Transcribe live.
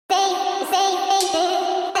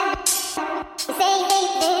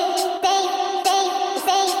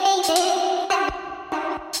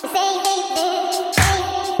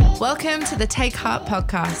Welcome to the Take Heart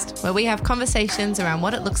podcast, where we have conversations around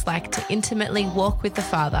what it looks like to intimately walk with the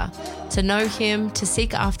Father, to know Him, to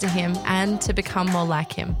seek after Him, and to become more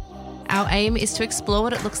like Him. Our aim is to explore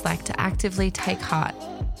what it looks like to actively take heart,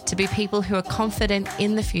 to be people who are confident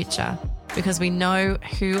in the future because we know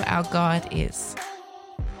who our God is.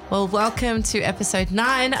 Well, welcome to episode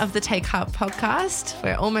 9 of the Take Heart podcast.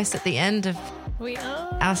 We're almost at the end of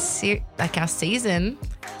our season.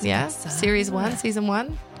 Yeah, series 1, season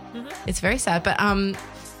 1. Mm-hmm. It's very sad,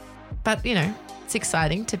 but you know, it's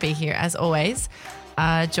exciting to be here as always.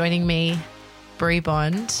 Joining me, Brie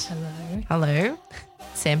Bond. Hello.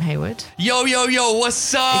 Sam Hayward. Yo,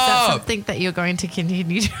 what's up? Is that something that you're going to continue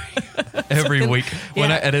doing? Every week.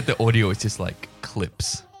 When I edit the audio, it's just like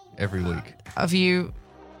clips every week. Of you,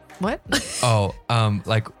 what? Oh,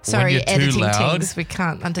 like sorry, when you're too loud, things we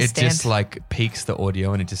can't understand. it just like peaks the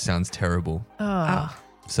audio and it just sounds terrible. Oh.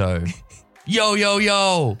 So,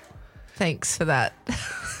 yo. Thanks for that.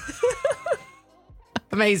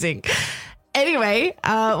 Amazing. Anyway,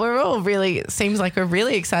 seems like we're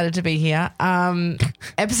really excited to be here.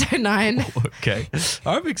 Episode 9. Okay.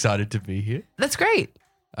 I'm excited to be here. That's great.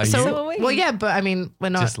 Are you? Well, yeah, but I mean, we're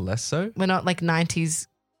not. Just less so? We're not like 90s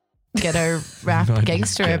ghetto rap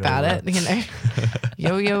gangster ghetto about rap. it, you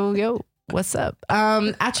know. Yo, what's up?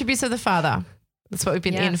 Attributes of the Father. That's what we've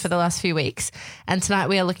been in for the last few weeks. And tonight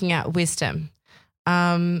we are looking at wisdom.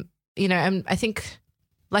 You know, and I think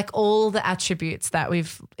like all the attributes that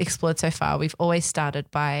we've explored so far, we've always started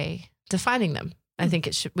by defining them. I think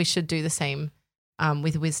we should do the same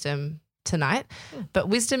with wisdom tonight. But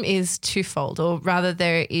wisdom is twofold, or rather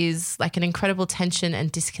there is like an incredible tension and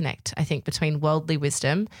disconnect, I think, between worldly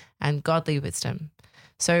wisdom and godly wisdom.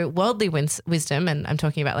 So worldly wisdom, and I'm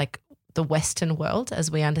talking about like the Western world as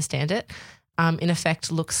we understand it, in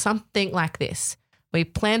effect looks something like this. We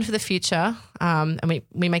plan for the future and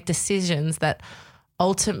we make decisions that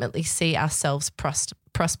ultimately see ourselves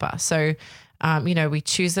prosper. So, you know, we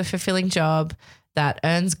choose a fulfilling job that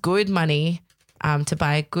earns good money to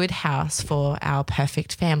buy a good house for our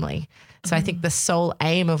perfect family. So I think the sole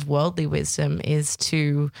aim of worldly wisdom is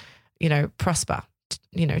to, you know, prosper,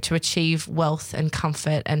 you know, to achieve wealth and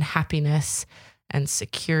comfort and happiness and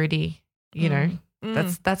security, you know.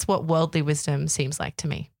 That's what worldly wisdom seems like to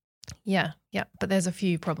me. Yeah. But there's a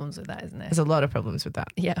few problems with that, isn't there? There's a lot of problems with that.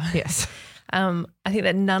 Yeah. Yes. I think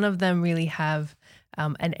that none of them really have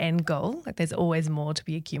an end goal. Like there's always more to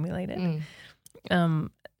be accumulated.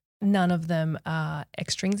 None of them are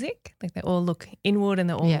extrinsic. Like they all look inward and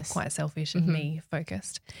they're all quite selfish and me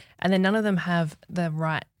focused. And then none of them have the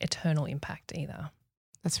right eternal impact either.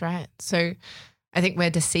 That's right. So I think we're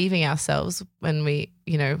deceiving ourselves when we,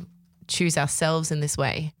 you know, choose ourselves in this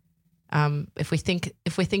way. If we think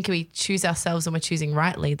we choose ourselves and we're choosing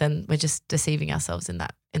rightly, then we're just deceiving ourselves in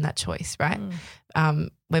that choice, right?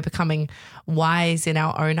 We're becoming wise in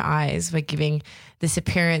our own eyes. We're giving this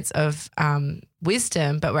appearance of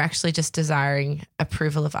wisdom, but we're actually just desiring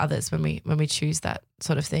approval of others when we choose that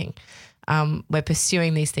sort of thing. We're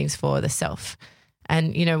pursuing these things for the self.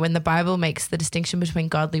 And, you know, when the Bible makes the distinction between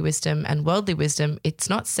godly wisdom and worldly wisdom, it's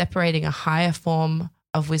not separating a higher form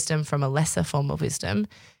of wisdom from a lesser form of wisdom.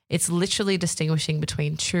 It's literally distinguishing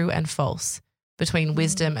between true and false, between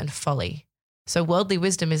wisdom and folly. So worldly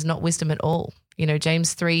wisdom is not wisdom at all. You know,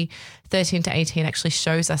 James 3:13-18 actually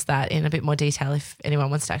shows us that in a bit more detail if anyone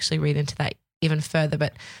wants to actually read into that even further.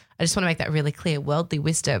 But I just want to make that really clear. Worldly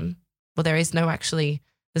wisdom, well, there's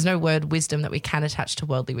no word wisdom that we can attach to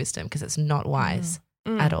worldly wisdom because it's not wise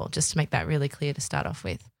at all, just to make that really clear to start off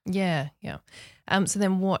with. Yeah. So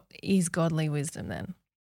then what is godly wisdom then?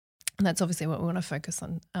 And that's obviously what we want to focus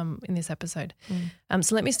on in this episode.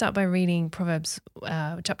 So let me start by reading Proverbs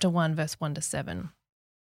chapter 1, verse 1-7.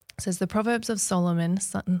 It says, "The Proverbs of Solomon,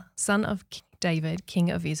 son of David, king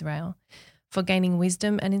of Israel, for gaining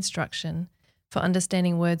wisdom and instruction, for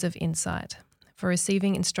understanding words of insight, for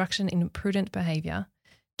receiving instruction in prudent behavior,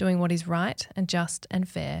 doing what is right and just and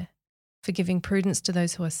fair, for giving prudence to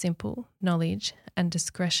those who are simple, knowledge and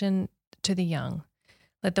discretion to the young.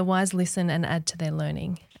 Let the wise listen and add to their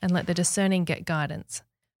learning, and let the discerning get guidance,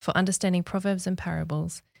 for understanding proverbs and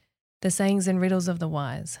parables, the sayings and riddles of the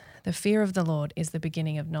wise. The fear of the Lord is the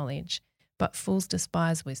beginning of knowledge, but fools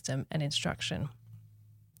despise wisdom and instruction."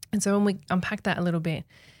 And so when we unpack that a little bit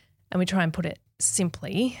and we try and put it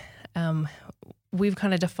simply, we've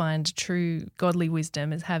kind of defined true godly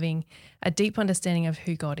wisdom as having a deep understanding of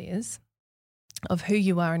who God is, of who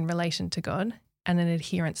you are in relation to God, and an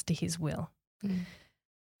adherence to his will.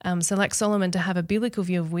 So like Solomon, to have a biblical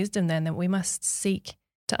view of wisdom then, that we must seek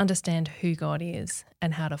to understand who God is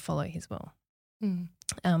and how to follow his will.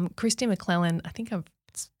 Christy McClellan, I think I've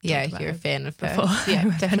Yeah, talked about you're a her fan of before. her.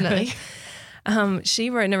 Yeah, definitely. She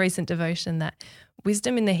wrote in a recent devotion that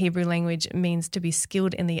wisdom in the Hebrew language means to be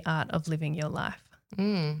skilled in the art of living your life.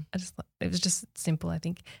 It was just simple, I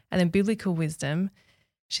think. And then biblical wisdom,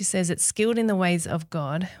 she says it's skilled in the ways of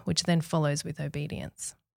God, which then follows with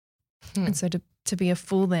obedience. And so to be a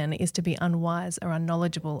fool then is to be unwise or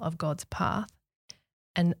unknowledgeable of God's path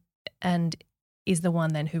and is the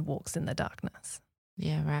one then who walks in the darkness.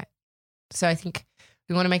 Yeah, right. So I think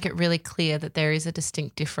we want to make it really clear that there is a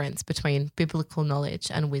distinct difference between biblical knowledge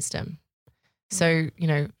and wisdom. So,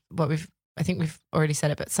 I think we've already said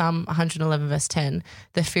it, but Psalm 111 verse 10,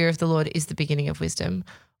 the fear of the Lord is the beginning of wisdom.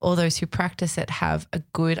 All those who practice it have a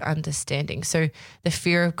good understanding. So the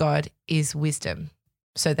fear of God is wisdom.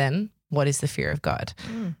 So then what is the fear of God?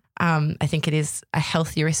 I think it is a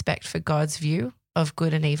healthy respect for God's view of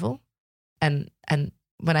good and evil. And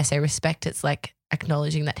when I say respect, it's like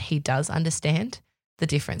acknowledging that he does understand the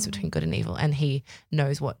difference between good and evil and he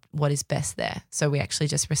knows what is best there. So we actually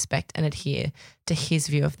just respect and adhere to his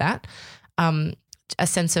view of that. A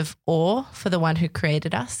sense of awe for the one who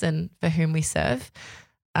created us and for whom we serve.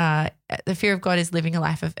 The fear of God is living a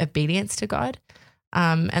life of obedience to God.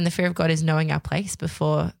 And the fear of God is knowing our place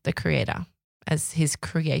before the Creator as his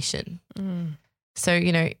creation. So,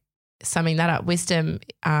 summing that up, wisdom,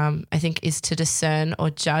 I think, is to discern or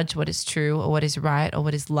judge what is true or what is right or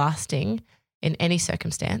what is lasting in any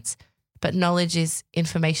circumstance. But knowledge is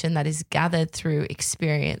information that is gathered through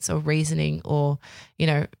experience or reasoning or,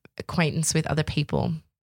 acquaintance with other people.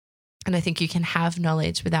 And I think you can have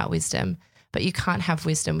knowledge without wisdom, but you can't have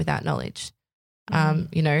wisdom without knowledge.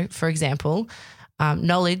 For example,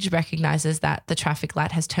 knowledge recognizes that the traffic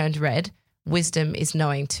light has turned red. Wisdom is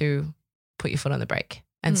knowing to put your foot on the brake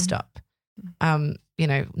and stop.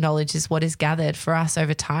 Knowledge is what is gathered for us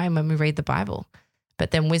over time when we read the Bible.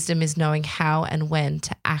 But then wisdom is knowing how and when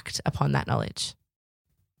to act upon that knowledge.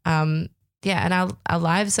 And our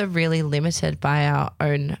lives are really limited by our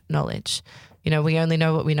own knowledge. We only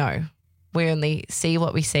know what we know. We only see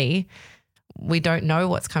what we see. We don't know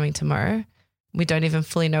what's coming tomorrow. We don't even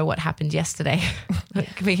fully know what happened yesterday.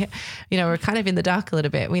 We're kind of in the dark a little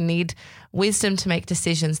bit. We need wisdom to make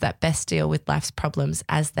decisions that best deal with life's problems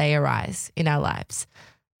as they arise in our lives.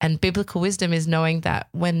 And biblical wisdom is knowing that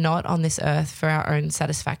we're not on this earth for our own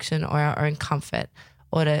satisfaction or our own comfort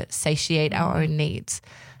or to satiate our own needs.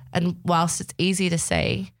 And whilst it's easy to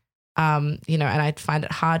say, and I'd find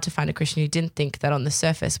it hard to find a Christian who didn't think that on the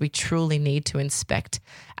surface we truly need to inspect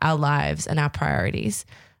our lives and our priorities.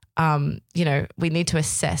 We need to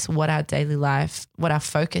assess what our daily life, what our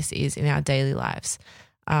focus is in our daily lives.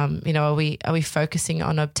 Are we focusing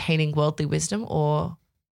on obtaining worldly wisdom or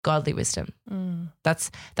godly wisdom? That's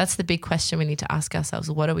the big question we need to ask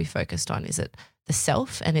ourselves. What are we focused on? Is it the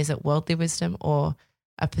self and is it worldly wisdom or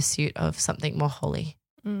a pursuit of something more holy?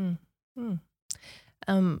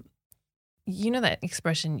 That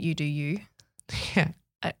expression, you do you. Yeah.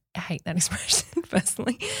 I hate that expression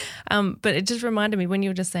personally. But it just reminded me when you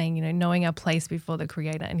were just saying, knowing our place before the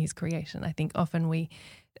Creator and his creation. I think often we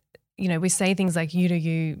say things like you do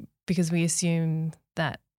you because we assume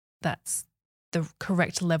that that's the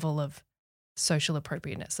correct level of social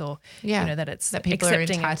appropriateness or, that it's that people are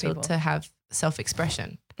entitled people to have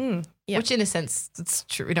self-expression, which in a sense it's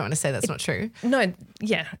true. We don't want to say that's not true. No,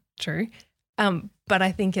 yeah, true. But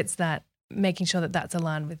I think it's that making sure that that's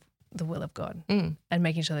aligned with the will of God and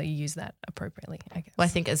making sure that you use that appropriately, I guess. Well, I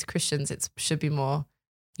think as Christians it should be more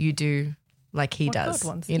you do like he what does. God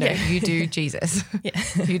wants. You do Jesus. Yeah.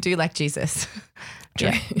 You do like Jesus.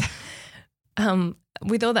 True.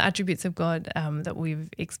 With all the attributes of God that we've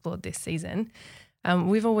explored this season,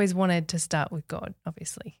 we've always wanted to start with God,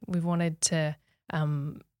 obviously. We've wanted to,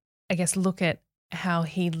 look at how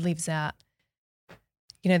he lives out,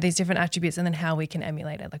 these different attributes and then how we can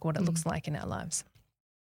emulate it, like what it looks like in our lives.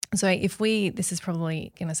 So this is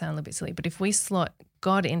probably going to sound a little bit silly, but if we slot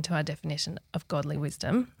God into our definition of godly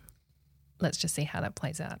wisdom, let's just see how that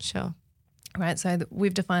plays out. Sure. Right, so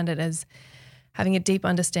we've defined it as having a deep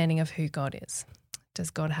understanding of who God is. Does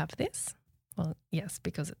God have this? Well, yes,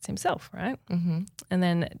 because it's himself, right? Mm-hmm. And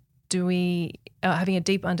then having a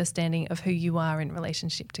deep understanding of who you are in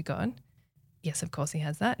relationship to God? Yes, of course he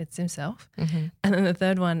has that. It's himself. Mm-hmm. And then the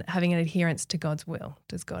third one, having an adherence to God's will.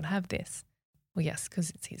 Does God have this? Well, yes,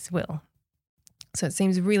 because it's his will. So it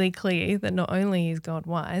seems really clear that not only is God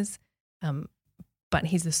wise, but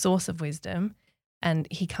he's the source of wisdom and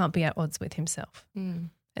he can't be at odds with himself. And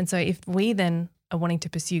so if we then are wanting to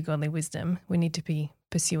pursue godly wisdom, we need to be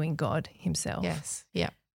pursuing God himself. Yes.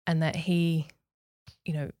 Yeah. And that he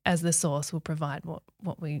as the source, will provide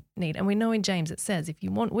what we need. And we know in James it says, if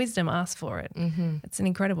you want wisdom, ask for it. Mm-hmm. It's an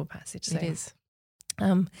incredible passage. So. It is.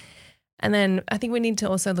 And then I think we need to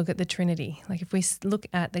also look at the Trinity. Like if we look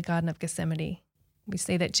at the Garden of Gethsemane, we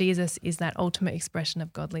see that Jesus is that ultimate expression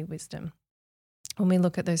of godly wisdom. When we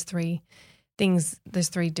look at those three things, those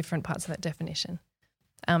three different parts of that definition.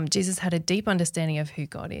 Jesus had a deep understanding of who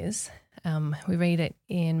God is. We read it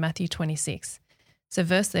in Matthew 26. So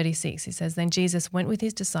verse 36, he says, then Jesus went with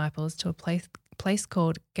his disciples to a place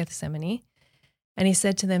called Gethsemane, and he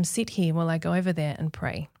said to them, sit here while I go over there and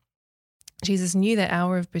pray. Jesus knew the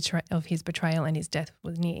hour of his betrayal and his death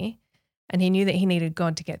was near, and he knew that he needed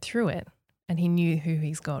God to get through it, and he knew who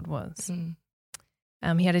his God was.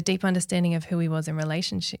 He had a deep understanding of who he was in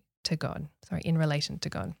relation to God.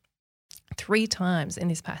 3 times in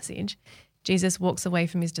this passage, Jesus walks away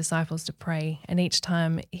from his disciples to pray, and each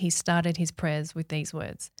time he started his prayers with these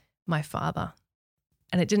words, my Father.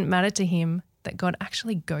 And it didn't matter to him that God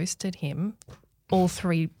actually ghosted him all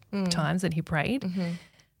 3 times that he prayed. Mm-hmm.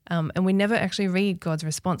 And we never actually read God's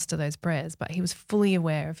response to those prayers, but he was fully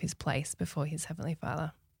aware of his place before his Heavenly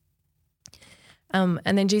Father. And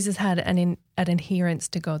then Jesus had an adherence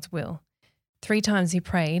to God's will. 3 times he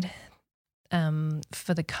prayed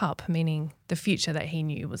for the cup, meaning the future that he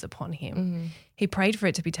knew was upon him. Mm-hmm. He prayed for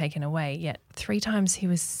it to be taken away, yet 3 times he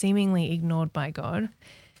was seemingly ignored by God.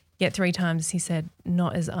 Yet 3 times he said,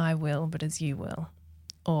 not as I will, but as you will.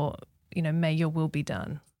 Or, may your will be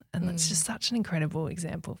done. And that's just such an incredible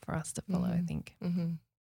example for us to follow, I think. Mm-hmm.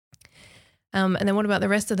 And then what about the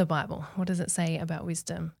rest of the Bible? What does it say about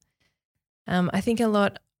wisdom? I think a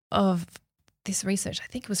lot of this research, I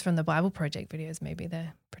think it was from the Bible Project videos maybe.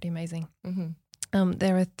 They're pretty amazing. Mm-hmm.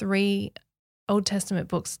 There are 3 Old Testament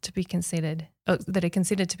books to be considered, that are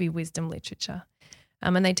considered to be wisdom literature.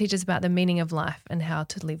 And they teach us about the meaning of life and how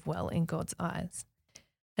to live well in God's eyes.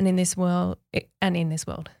 And in this world,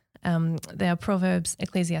 there are Proverbs,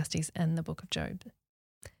 Ecclesiastes, and the book of Job.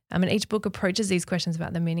 And each book approaches these questions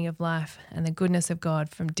about the meaning of life and the goodness of God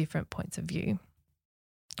from different points of view.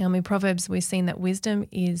 In Proverbs, we've seen that wisdom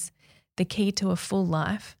is the key to a full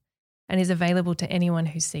life and is available to anyone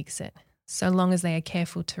who seeks it, so long as they are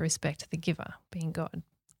careful to respect the giver, being God.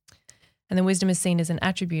 And then wisdom is seen as an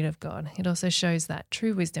attribute of God. It also shows that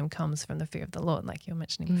true wisdom comes from the fear of the Lord, like you were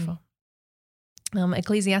mentioning before.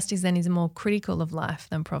 Ecclesiastes then is more critical of life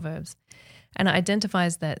than Proverbs, and it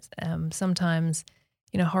identifies that sometimes,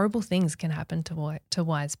 horrible things can happen to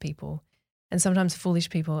wise people, and sometimes foolish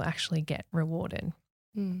people actually get rewarded.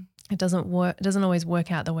 It doesn't always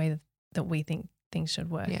work out the way that we think things should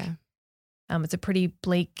work. Yeah. It's a pretty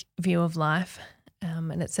bleak view of life,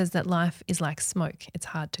 and it says that life is like smoke. It's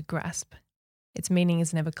hard to grasp. Its meaning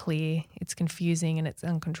is never clear. It's confusing and it's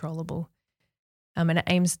uncontrollable, and it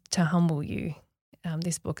aims to humble you.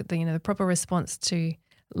 This book, the proper response to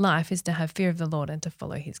life is to have fear of the Lord and to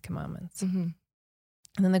follow his commandments. Mm-hmm.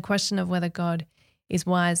 And then the question of whether God is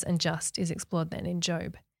wise and just is explored then in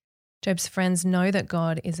Job. Job's friends know that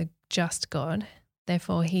God is a just God,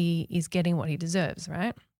 therefore he is getting what he deserves,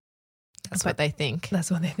 right? That's what they think. That's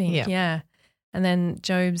what they think, yeah. And then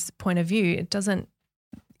Job's point of view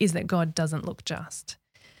is that God doesn't look just.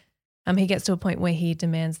 He gets to a point where he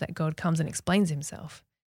demands that God comes and explains himself.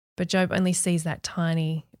 But Job only sees that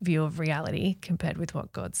tiny view of reality compared with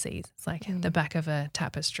what God sees. It's like the back of a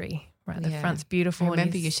tapestry, right? The front's beautiful. I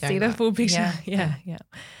remember you see the full picture. Yeah.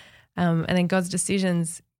 And then God's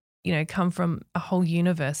decisions, come from a whole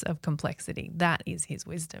universe of complexity. That is his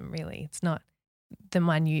wisdom, really. It's not the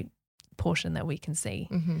minute portion that we can see.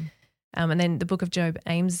 Mm-hmm. And then the book of Job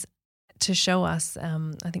aims to show us,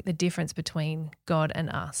 I think, the difference between God and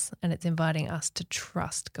us, and it's inviting us to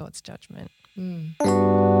trust God's judgment. We're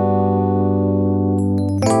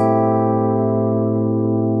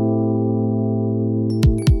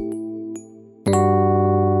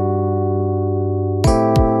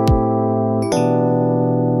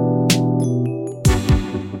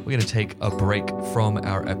going to take a break from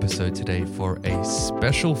our episode today for a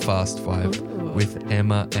special Fast Five with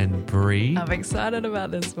Emma and Bree. I'm excited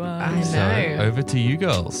about this one. I know. So over to you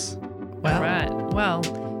girls. All right. Well,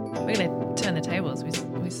 we're going to turn the tables. We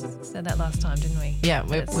said that last time, didn't we? Yeah,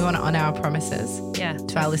 we want to honour our promises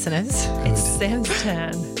to our listeners. It's Sam's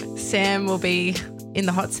turn. Sam will be in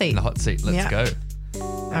the hot seat. In the hot seat. Let's go.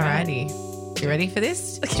 Alrighty. You ready for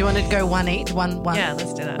this? Do you want to go one each? One? Yeah,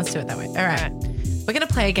 let's do that. Let's do it that way. All right. We're going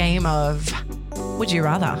to play a game of Would You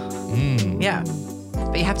Rather? Yeah.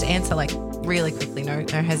 But you have to answer really quickly. No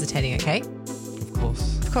hesitating, okay? Of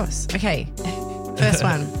course. Okay. First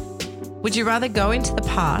one. Would you rather go into the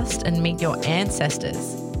past and meet your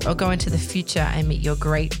ancestors or go into the future and meet your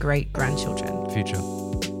great-great-grandchildren? Future.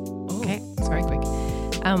 Okay. It's very quick.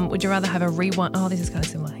 Would you rather have a rewind? Oh, this is kind of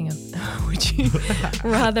similar. Hang on. Would you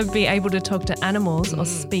rather be able to talk to animals or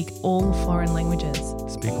speak all foreign languages?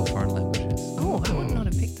 Speak all foreign languages. Oh, I would not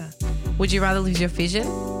have picked that. Would you rather lose your vision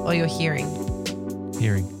or your hearing?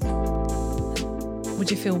 Hearing. Would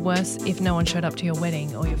you feel worse if no one showed up to your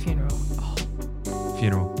wedding or your funeral?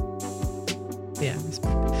 Funeral. Yeah.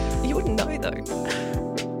 You wouldn't know though.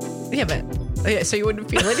 Yeah, but so you wouldn't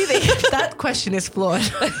feel anything. That question is flawed.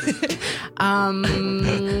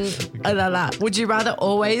 Would you rather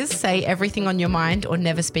always say everything on your mind or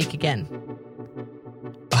never speak again?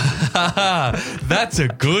 That's a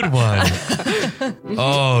good one.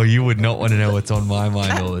 Oh, you would not want to know what's on my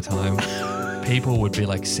mind all the time. People would be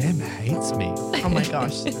like, Sam hates me. Oh my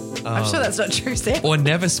gosh. I'm sure that's not true, Sam. Or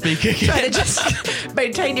never speak again. Try to just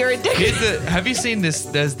maintain your integrity. Have you seen this?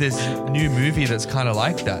 There's this new movie that's kind of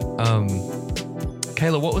like that.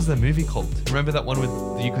 Kayla, what was the movie called? Remember that one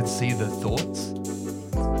with you could see the thoughts?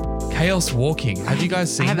 Chaos Walking. Have you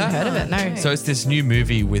guys seen that? I haven't heard of it, no. So it's this new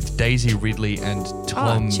movie with Daisy Ridley and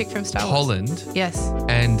Tom chick from Star Wars. Holland. Yes.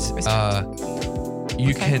 And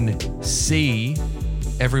you can see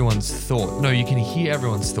everyone's thought. No, you can hear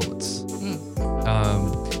everyone's thoughts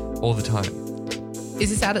all the time. Is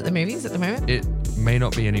this out at the movies at the moment? It may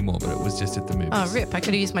not be anymore, but it was just at the movies. Oh, rip. I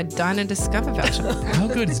could have used my Dine and Discover voucher. How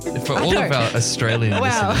good is, for all of our Australian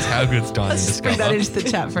listeners, how good is Dine and Let's bring Discover? that into the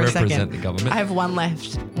chat for a Represent second. the government. I have one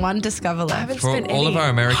left. One Discover left. For all of our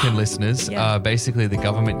American listeners, Yeah. Basically the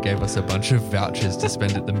government gave us a bunch of vouchers to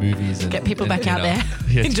spend at the movies and Get people back out and, there,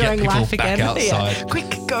 yeah, to enjoying get people life back again. outside. Yeah.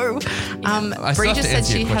 Quick, go. I Bree still have just to said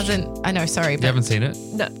answer she your question. hasn't. I know, sorry. You But haven't seen it?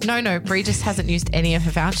 no. Bree just hasn't used any of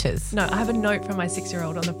her vouchers. No, I have a note from my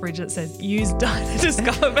 6-year-old on the fridge that says use Dine and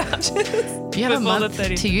Discover vouchers. You have a before the month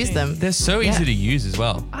 30th to use of them. They're so easy to use as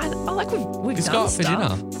well. I like we've Just done go out for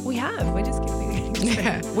stuff. dinner. We have. We're just giving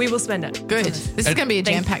Yeah. We will spend it. Good. This is going to be a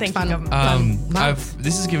Thank- jam-packed, thank you, fun government. month.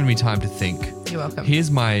 This has given me time to think. You're welcome.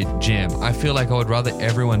 Here's my jam. I feel like I would rather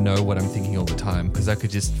everyone know what I'm thinking all the time because I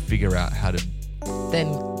could just figure out how to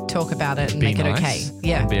Then talk about it and be make nice it okay.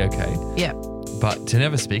 Yeah. and be okay. Yeah. But to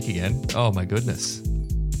never speak again, oh my goodness. I'd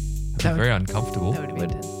be That would- very uncomfortable. That would be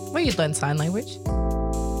intense. Well, you'd learn sign language.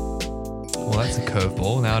 Well, that's a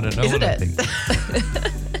curveball. Now I don't know Isn't what I it?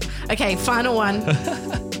 think. Okay, final one.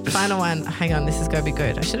 Final one. Hang on, this is going to be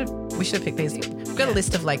good. We should have picked these. We've got a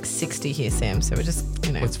list of like 60 here, Sam. So we're just,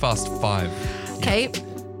 It's fast 5. Okay.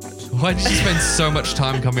 Why did you spend so much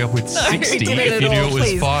time coming up with 60 We did it if at you knew all, it was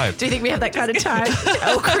please. 5? Do you think we have that kind of time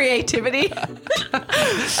or creativity?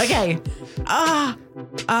 Okay. Can I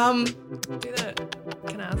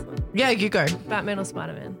ask one? Yeah, you go. Batman or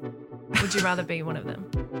Spider-Man? Would you rather be one of them?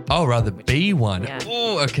 Oh, rather be one. Yeah.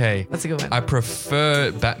 Oh, okay. That's a good one. I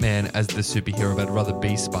prefer Batman as the superhero, but I'd rather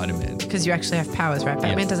be Spider-Man. Because you actually have powers, right?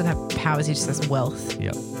 Batman doesn't have powers, he just has wealth.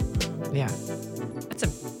 Yep. Yeah. That's a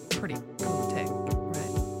pretty cool tech,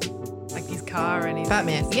 right? Like his car and his...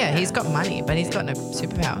 Batman, yeah, he's got money, but he's got no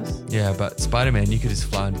superpowers. Yeah, but Spider-Man, you could just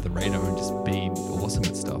fly under the radar and just be awesome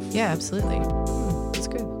at stuff. Yeah, absolutely. That's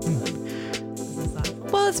good. This is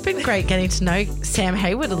like- Well, it's been great getting to know Sam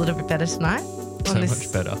Hayward a little bit better tonight. So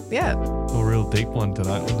much better. Yeah. A real deep one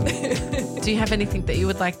tonight, wasn't it? Do you have anything that you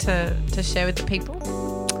would like to share with the people?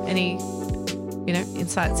 Any,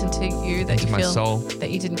 insights into you that Into you my feel soul. that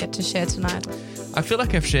you didn't get to share tonight? I feel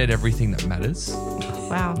like I've shared everything that matters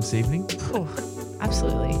Wow. this evening. Oh,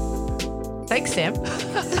 absolutely. Thanks, Sam.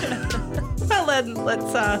 Well, then let's.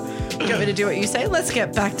 You want me to do what you say? Let's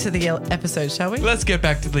get back to the episode, shall we? Let's get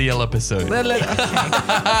back to the yellow episode. Okay.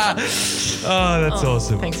 Oh, that's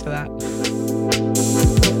awesome. Thanks for that.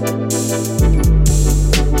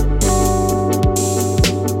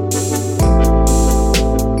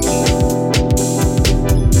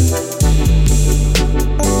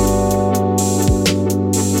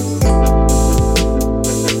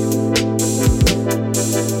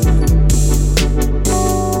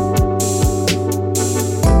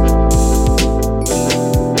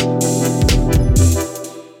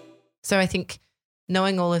 So I think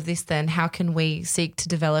knowing all of this, then how can we seek to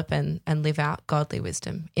develop and live out godly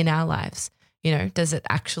wisdom in our lives? Does it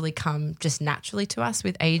actually come just naturally to us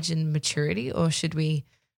with age and maturity, or should we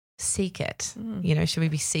seek it? Should we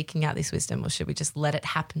be seeking out this wisdom, or should we just let it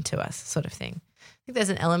happen to us, sort of thing? I think there's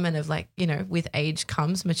an element of with age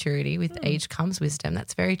comes maturity, with age comes wisdom.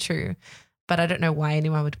 That's very true. But I don't know why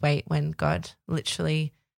anyone would wait when God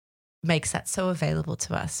literally makes that so available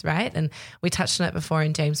to us, right? And we touched on it before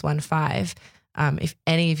in James 1:5. If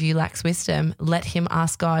any of you lacks wisdom, let him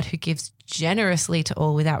ask God, who gives generously to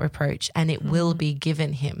all without reproach, and it will be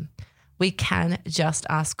given him. We can just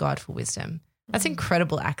ask God for wisdom. That's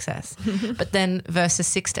incredible access. But then verses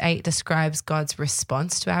 6-8 describes God's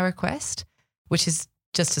response to our request, which is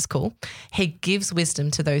just as cool. He gives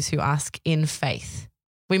wisdom to those who ask in faith.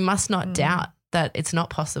 We must not doubt that it's not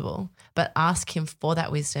possible, but ask him for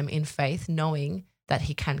that wisdom in faith, knowing that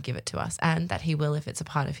he can give it to us and that he will if it's a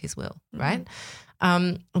part of his will, right?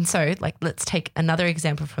 And so let's take another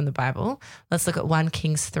example from the Bible. Let's look at 1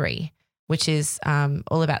 Kings 3, which is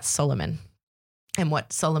all about Solomon and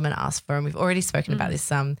what Solomon asked for. And we've already spoken about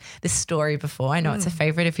this story before. I know it's a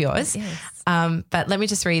favorite of yours. Yes. But let me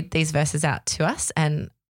just read these verses out to us, and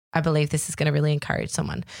I believe this is going to really encourage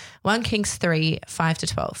someone. 1 Kings 3,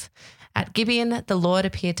 5-12. At Gibeon, the Lord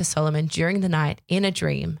appeared to Solomon during the night in a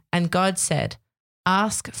dream, and God said,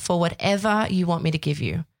 "Ask for whatever you want me to give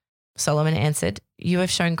you." Solomon answered, "You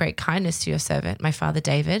have shown great kindness to your servant, my father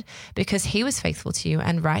David, because he was faithful to you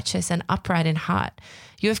and righteous and upright in heart.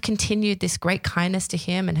 You have continued this great kindness to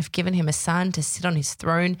him and have given him a son to sit on his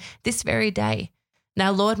throne this very day.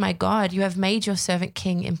 Now, Lord my God, you have made your servant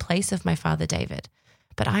king in place of my father David.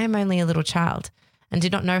 But I am only a little child and do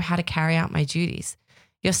not know how to carry out my duties.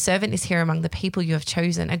 Your servant is here among the people you have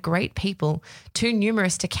chosen, a great people, too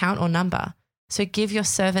numerous to count or number. So give your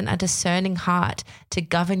servant a discerning heart to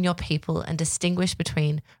govern your people and distinguish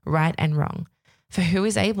between right and wrong. For who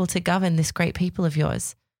is able to govern this great people of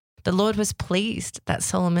yours?" The Lord was pleased that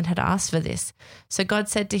Solomon had asked for this. So God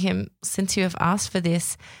said to him, "Since you have asked for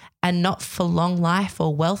this, and not for long life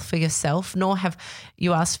or wealth for yourself, nor have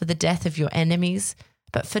you asked for the death of your enemies,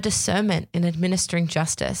 but for discernment in administering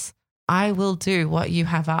justice, I will do what you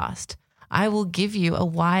have asked. I will give you a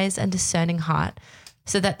wise and discerning heart,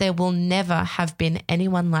 so that there will never have been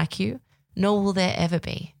anyone like you, nor will there ever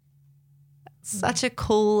be." Such a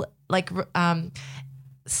cool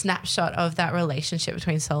snapshot of that relationship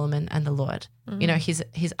between Solomon and the Lord. You know, he's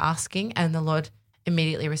asking and the Lord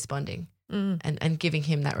immediately responding and giving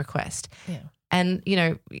him that request. Yeah. And, you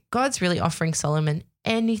know, God's really offering Solomon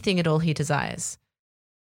anything at all he desires.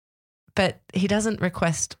 But he doesn't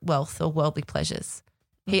request wealth or worldly pleasures.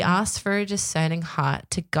 He asks for a discerning heart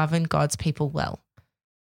to govern God's people well.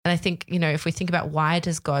 And I think, you know, if we think about why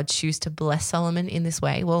does God choose to bless Solomon in this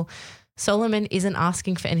way? Well, Solomon isn't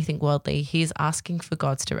asking for anything worldly. He's asking for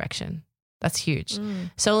God's direction. That's huge.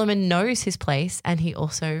 Solomon knows his place, and he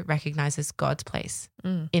also recognizes God's place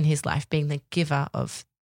in his life, being the giver of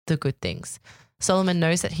the good things. Solomon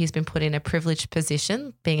knows that he's been put in a privileged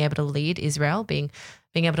position, being able to lead Israel, being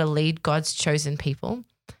able to lead God's chosen people.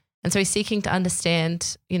 And so he's seeking to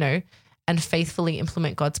understand, you know, and faithfully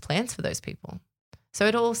implement God's plans for those people. So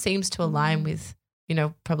it all seems to align with, you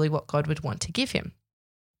know, probably what God would want to give him.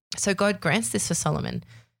 So God grants this for Solomon.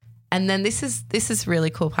 And then this is really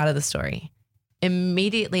cool part of the story.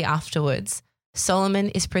 Immediately afterwards, Solomon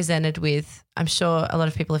is presented with, I'm sure a lot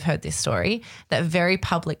of people have heard this story, that very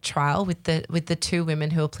public trial with the two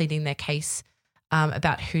women who are pleading their case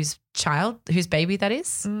about whose baby that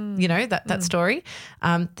is. You know, that story.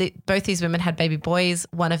 Both these women had baby boys.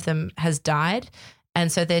 One of them has died. And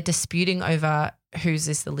so they're disputing over whose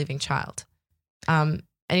is the living child. And,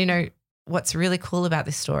 you know, what's really cool about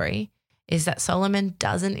this story is that Solomon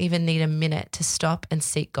doesn't even need a minute to stop and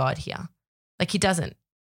seek God here. He doesn't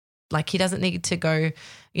need to go,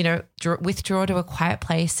 you know, withdraw to a quiet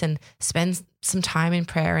place and spend some time in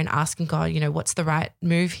prayer and asking God, you know, what's the right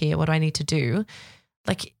move here? What do I need to do?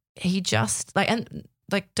 He just don't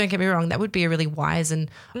get me wrong, that would be a really wise and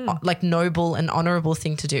noble and honorable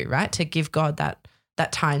thing to do, right? To give God that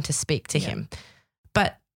time to speak to him.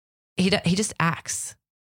 But he just acts.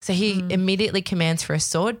 So he immediately commands for a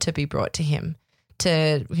sword to be brought to him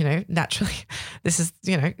to, you know, naturally, this is,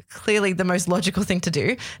 you know, clearly the most logical thing to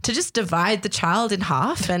do, to just divide the child in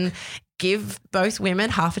half and give both women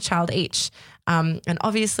half a child each. And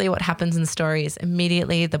obviously what happens in the story is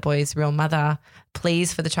immediately the boy's real mother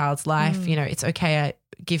pleads for the child's life. You know, it's okay, I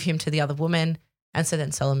give him to the other woman. And so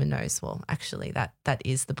then Solomon knows, well, actually that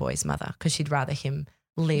is the boy's mother, because she'd rather him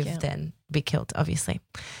live than be killed, obviously.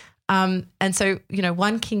 And so, you know,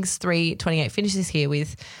 1 Kings 3:28 finishes here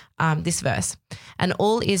with this verse. "And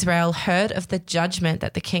all Israel heard of the judgment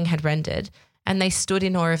that the king had rendered, and they stood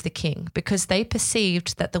in awe of the king, because they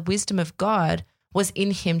perceived that the wisdom of God was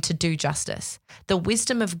in him to do justice." The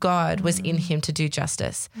wisdom of God was in him to do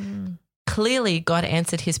justice. Clearly, God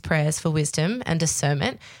answered his prayers for wisdom and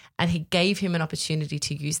discernment, and he gave him an opportunity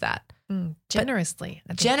to use that. Generously.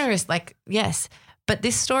 Yes. But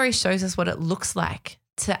this story shows us what it looks like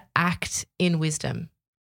to act in wisdom.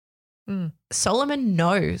 Solomon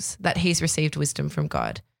knows that he's received wisdom from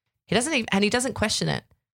God. He doesn't question it.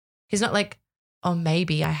 He's not like, oh,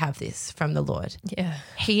 maybe I have this from the Lord. Yeah.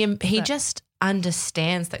 He just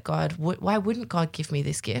understands that why wouldn't God give me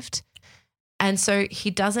this gift? And so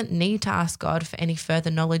he doesn't need to ask God for any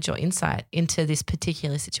further knowledge or insight into this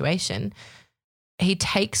particular situation. He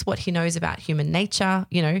takes what he knows about human nature.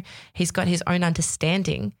 He's got his own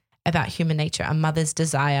understanding about human nature, a mother's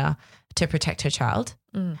desire to protect her child.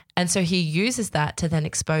 And so he uses that to then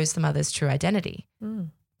expose the mother's true identity.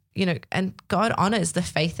 And God honors the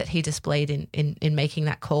faith that he displayed in making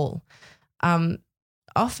that call.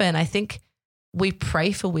 Often I think we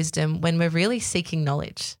pray for wisdom when we're really seeking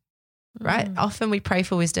knowledge, right? Often we pray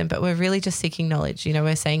for wisdom, but we're really just seeking knowledge.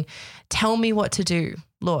 We're saying, tell me what to do,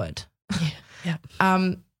 Lord. Yeah.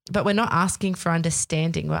 But we're not asking for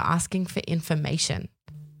understanding. We're asking for information.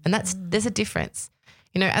 And there's a difference.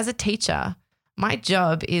 As a teacher, my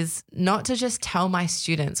job is not to just tell my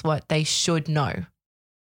students what they should know.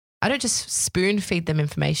 I don't just spoon feed them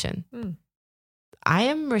information. I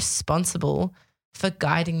am responsible for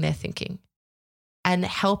guiding their thinking and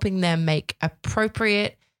helping them make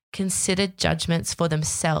appropriate, considered judgments for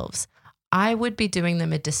themselves. I would be doing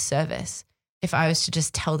them a disservice if I was to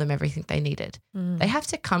just tell them everything they needed. They have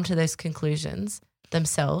to come to those conclusions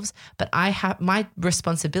themselves, but my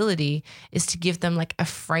responsibility is to give them like a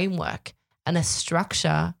framework and a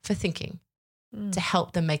structure for thinking to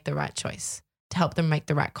help them make the right choice, to help them make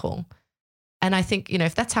the right call. And I think,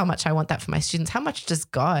 if that's how much I want that for my students, how much does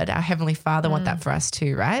God, our Heavenly Father, want that for us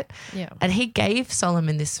too, right? Yeah. And he gave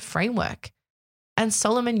Solomon this framework, and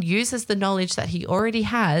Solomon uses the knowledge that he already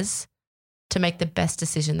has to make the best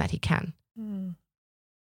decision that he can.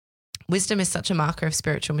 Wisdom is such a marker of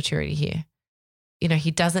spiritual maturity here.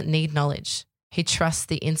 He doesn't need knowledge. He trusts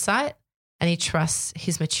the insight and he trusts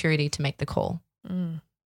his maturity to make the call.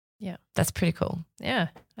 Yeah. That's pretty cool. Yeah.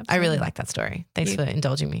 Absolutely. I really like that story. Thanks for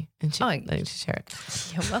indulging me and letting me share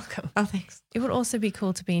it. You're welcome. Oh, thanks. It would also be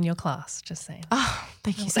cool to be in your class, just saying. Oh,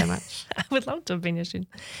 thank you so much. I would love to have been your student.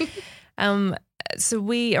 So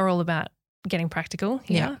we are all about getting practical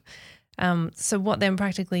here. Yeah. So what then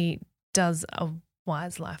practically does a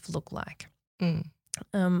wise life look like?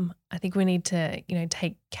 I think we need to,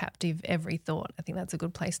 take captive every thought. I think that's a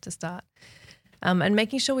good place to start. And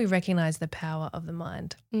making sure we recognize the power of the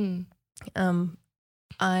mind.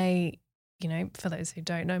 I, for those who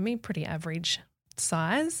don't know me, pretty average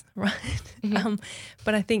size, right?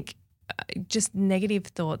 But I think just negative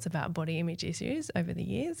thoughts about body image issues over the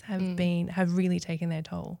years have really taken their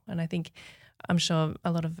toll. And I think I'm sure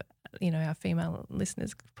a lot of, our female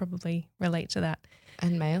listeners could probably relate to that.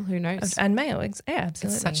 And male, who knows? And male,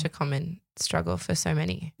 absolutely. It's such a common struggle for so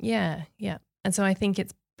many. Yeah. And so I think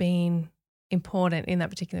it's been important in that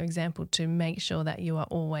particular example to make sure that you are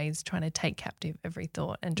always trying to take captive every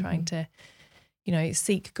thought and trying to,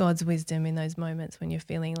 seek God's wisdom in those moments when you're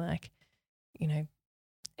feeling like,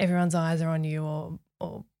 everyone's eyes are on you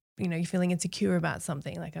or you're feeling insecure about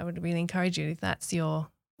something. Like I would really encourage you, if that's your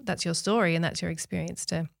story and that's your experience,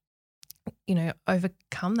 to,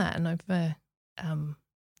 overcome that and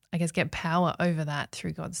get power over that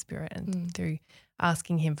through God's Spirit and through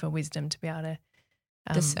asking him for wisdom to be able to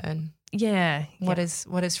discern. Yeah. What is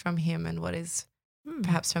from him and what is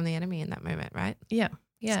perhaps from the enemy in that moment, right? Yeah.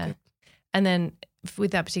 Yeah. And then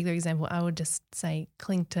with that particular example, I would just say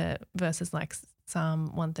cling to verses like Psalm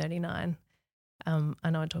 139. I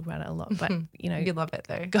know I talk about it a lot, but you love it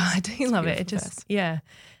though. God, you love it. It just verse. Yeah.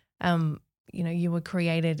 You were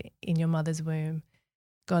created in your mother's womb.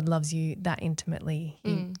 God loves you that intimately.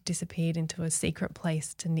 He disappeared into a secret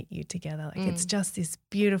place to knit you together. Like it's just this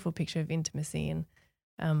beautiful picture of intimacy,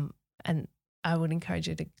 and I would encourage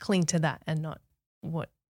you to cling to that and not what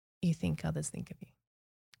you think others think of you.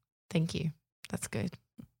 Thank you. That's good.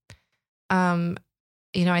 I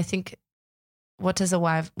think what does a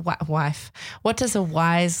wise life?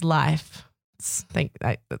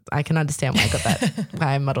 I can understand why I got that,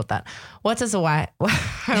 why I muddled that. What does I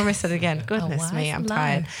almost said it again. Goodness me, I'm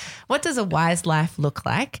tired. What does a wise life look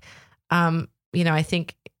like? I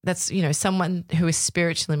think that's, someone who is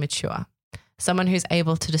spiritually mature, someone who's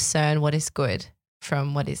able to discern what is good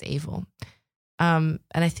from what is evil. And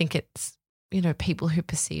I think it's, people who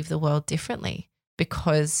perceive the world differently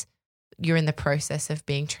because you're in the process of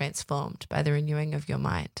being transformed by the renewing of your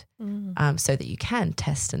mind, so that you can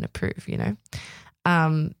test and approve,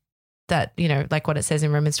 that, like what it says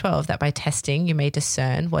in Romans 12, that by testing you may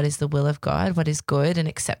discern what is the will of God, what is good and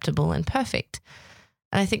acceptable and perfect.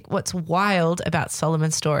 And I think what's wild about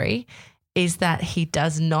Solomon's story is that he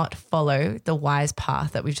does not follow the wise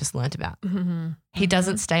path that we've just learned about. He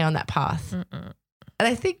doesn't stay on that path. And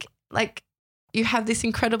I think you have this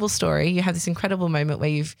incredible story, you have this incredible moment where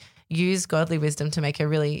you've used godly wisdom to make a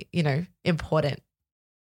really, important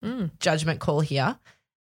judgment call here.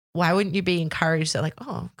 why wouldn't you be encouraged that like,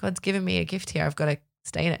 oh, God's given me a gift here. I've got to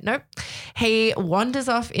stay in it. Nope. He wanders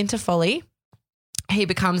off into folly. He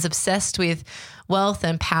becomes obsessed with wealth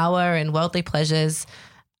and power and worldly pleasures.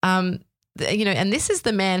 And this is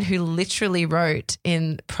the man who literally wrote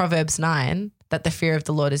in Proverbs 9 that the fear of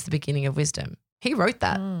the Lord is the beginning of wisdom. He wrote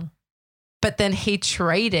that. But then he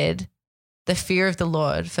traded the fear of the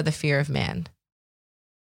Lord for the fear of man.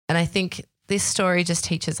 And I think this story just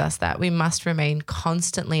teaches us that we must remain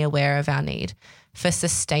constantly aware of our need for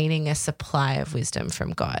sustaining a supply of wisdom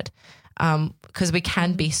from God, because we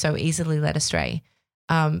can be so easily led astray,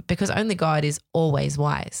 because only God is always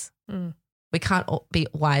wise. We can't be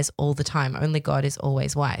wise all the time. Only God is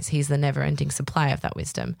always wise. He's the never-ending supply of that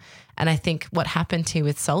wisdom. And I think what happened here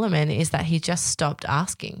with Solomon is that he just stopped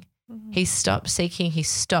asking. He stopped seeking. He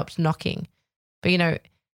stopped knocking. But,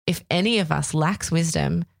 if any of us lacks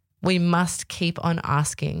wisdom, we must keep on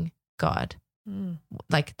asking God.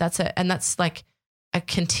 Like that's like a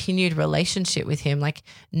continued relationship with him, like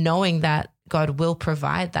knowing that God will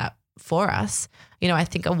provide that for us. I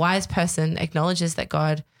think a wise person acknowledges that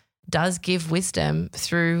God does give wisdom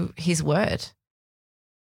through his word.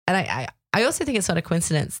 And I also think it's not a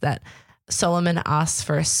coincidence that Solomon asks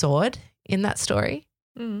for a sword in that story,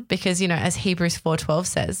 because, as Hebrews 4:12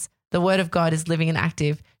 says, the word of God is living and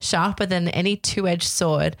active, sharper than any two-edged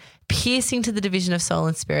sword, piercing to the division of soul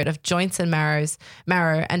and spirit, of joints and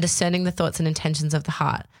marrow, and discerning the thoughts and intentions of the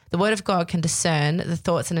heart. The word of God can discern the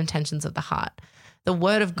thoughts and intentions of the heart. The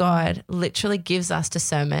word of God literally gives us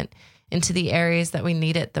discernment into the areas that we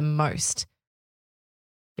need it the most,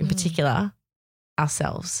 in particular,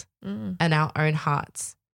 ourselves and our own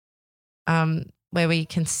hearts, where we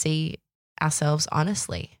can see ourselves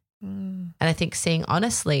honestly. And I think seeing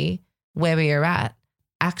honestly where we are at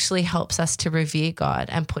actually helps us to revere God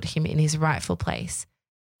and put him in his rightful place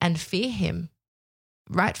and fear him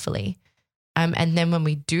rightfully. And then when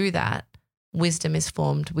we do that, wisdom is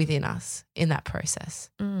formed within us in that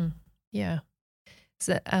process. Yeah.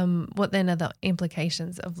 So what then are the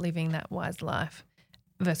implications of living that wise life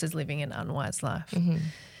versus living an unwise life?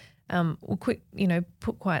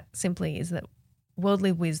 Put quite simply is that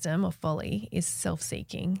worldly wisdom or folly is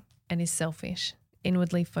self-seeking and is selfish,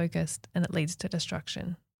 inwardly focused, and it leads to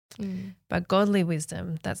destruction. But godly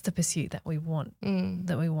wisdom, that's the pursuit that we want,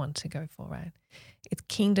 to go for, right? It's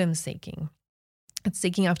kingdom seeking. It's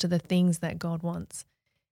seeking after the things that God wants.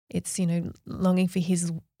 It's, longing for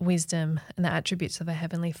his wisdom and the attributes of a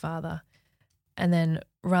heavenly Father. And then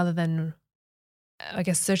rather than,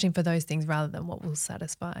 searching for those things rather than what will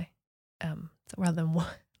satisfy.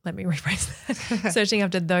 Let me rephrase that. Searching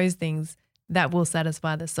after those things that will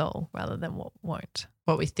satisfy the soul rather than what won't.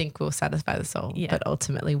 What we think will satisfy the soul, but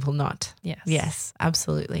ultimately will not. Yes,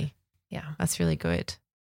 absolutely. Yeah. That's really good.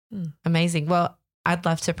 Amazing. Well, I'd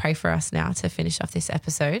love to pray for us now to finish off this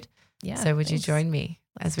episode. Yeah. So would you join me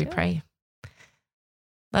as we pray?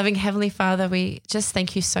 Loving Heavenly Father, we just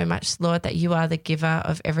thank you so much, Lord, that you are the giver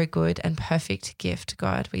of every good and perfect gift,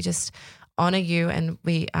 God. We just honor you and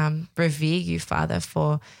we revere you, Father,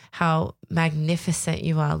 for how magnificent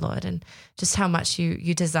you are, Lord, and just how much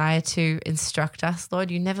you desire to instruct us, Lord.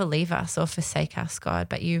 You never leave us or forsake us, God,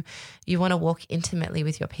 but you want to walk intimately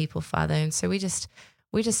with your people, Father. And so we just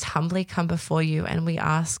humbly come before you and we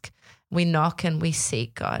ask, we knock and we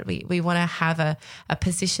seek, God. We want to have a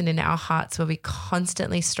position in our hearts where we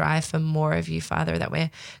constantly strive for more of you, Father, that we're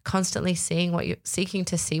constantly seeking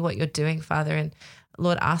to see what you're doing, Father, and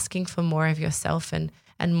Lord, asking for more of yourself and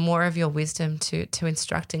more of your wisdom to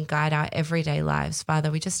instruct and guide our everyday lives, Father.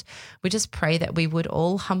 We just pray that we would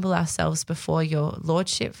all humble ourselves before your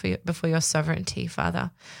lordship, before your sovereignty,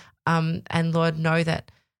 Father. And Lord, know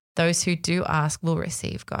that those who do ask will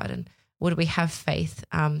receive, God. And would we have faith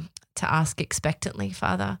to ask expectantly,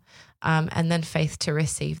 Father, and then faith to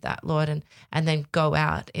receive that, Lord, and then go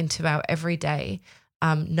out into our everyday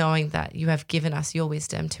knowing that you have given us your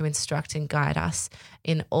wisdom to instruct and guide us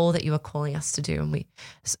in all that you are calling us to do. And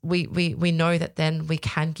we know that then we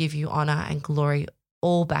can give you honor and glory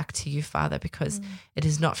all back to you, Father, because it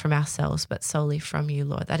is not from ourselves, but solely from you,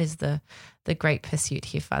 Lord. That is the great pursuit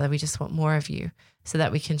here, Father. We just want more of you so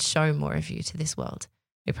that we can show more of you to this world.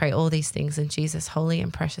 We pray all these things in Jesus' holy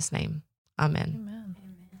and precious name. Amen. Amen.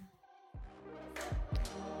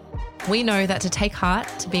 We know that to take heart,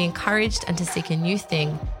 to be encouraged, and to seek a new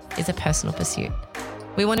thing is a personal pursuit.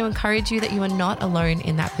 We want to encourage you that you are not alone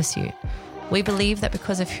in that pursuit. We believe that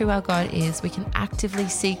because of who our God is, we can actively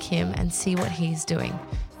seek him and see what he is doing.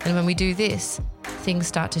 And when we do this, things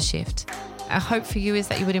start to shift. Our hope for you is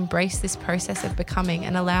that you would embrace this process of becoming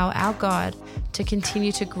and allow our God to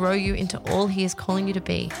continue to grow you into all he is calling you to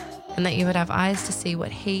be, and that you would have eyes to see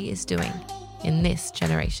what he is doing in this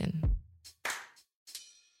generation.